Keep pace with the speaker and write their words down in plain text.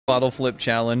bottle flip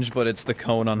challenge, but it's the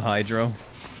cone on Hydro.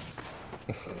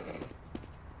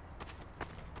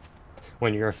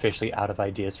 When you're officially out of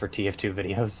ideas for TF2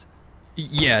 videos.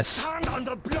 Yes. Stand on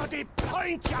the bloody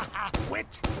point, you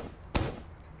half-wit!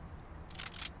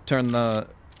 Turn the,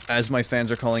 as my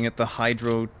fans are calling it, the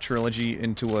Hydro trilogy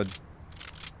into a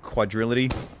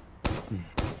quadrilogy.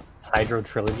 Hydro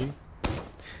trilogy?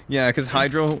 Yeah, because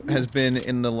Hydro has been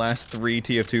in the last 3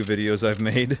 TF2 videos I've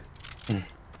made.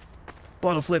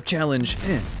 Bottle flip challenge.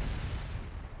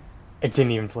 It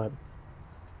didn't even flip.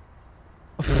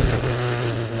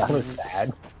 That was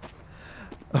bad.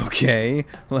 Okay,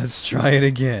 let's try it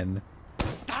again.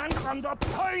 Stand on the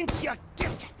point, you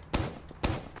git!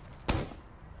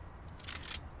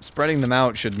 Spreading them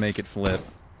out should make it flip.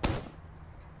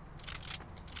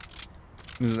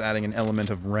 This is adding an element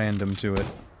of random to it.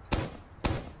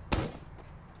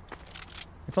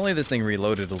 If only this thing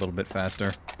reloaded a little bit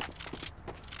faster.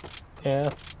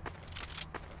 Yeah.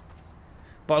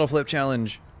 Bottle flip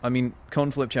challenge. I mean,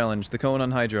 cone flip challenge. The cone on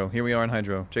Hydro. Here we are on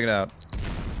Hydro. Check it out.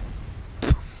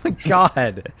 Oh my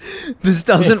god! This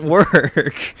doesn't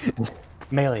work!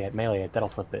 Melee it. That'll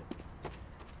flip it.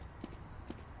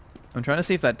 I'm trying to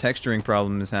see if that texturing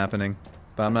problem is happening,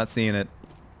 but I'm not seeing it.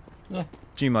 Yeah.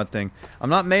 Gmod thing. I'm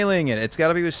not meleeing it. It's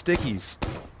gotta be with stickies.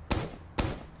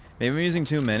 Maybe I'm using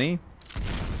too many?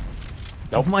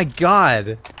 Nope. Oh my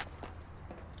god!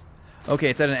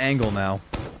 Okay, it's at an angle now.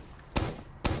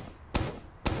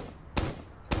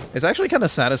 It's actually kind of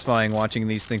satisfying watching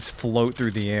these things float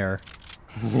through the air.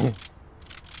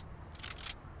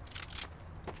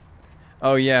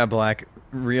 Oh yeah, Black.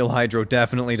 Real Hydro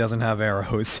definitely doesn't have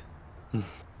arrows.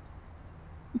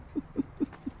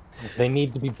 They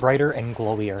need to be brighter and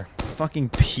glowier. Fucking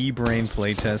pea-brain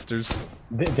playtesters.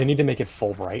 They need to make it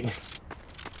full bright.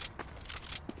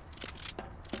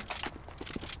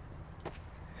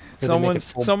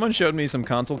 Someone showed me some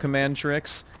console command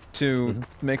tricks to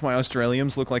make my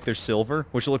Australiums look like they're silver,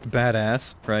 which looked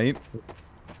badass, right?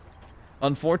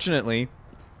 Unfortunately,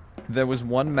 there was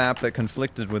one map that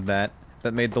conflicted with that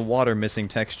made the water missing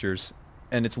textures.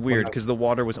 And it's weird, because the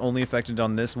water was only affected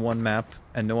on this one map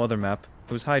and no other map.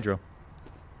 It was Hydro.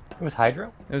 It was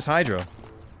Hydro? It was Hydro.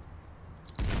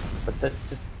 But that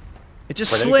just... It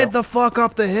just slid the fuck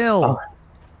up the hill!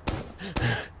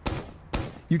 Oh.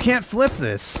 You can't flip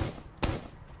this!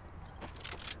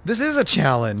 This is a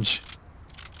challenge!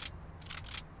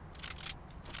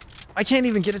 I can't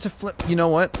even get it to flip. You know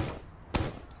what?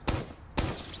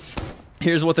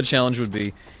 Here's what the challenge would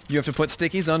be. You have to put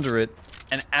stickies under it,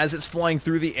 and as it's flying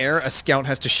through the air, a scout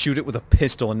has to shoot it with a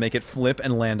pistol and make it flip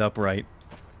and land upright.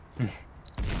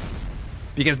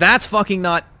 Because that's fucking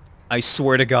not... I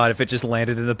swear to God, if it just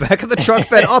landed in the back of the truck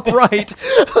bed upright!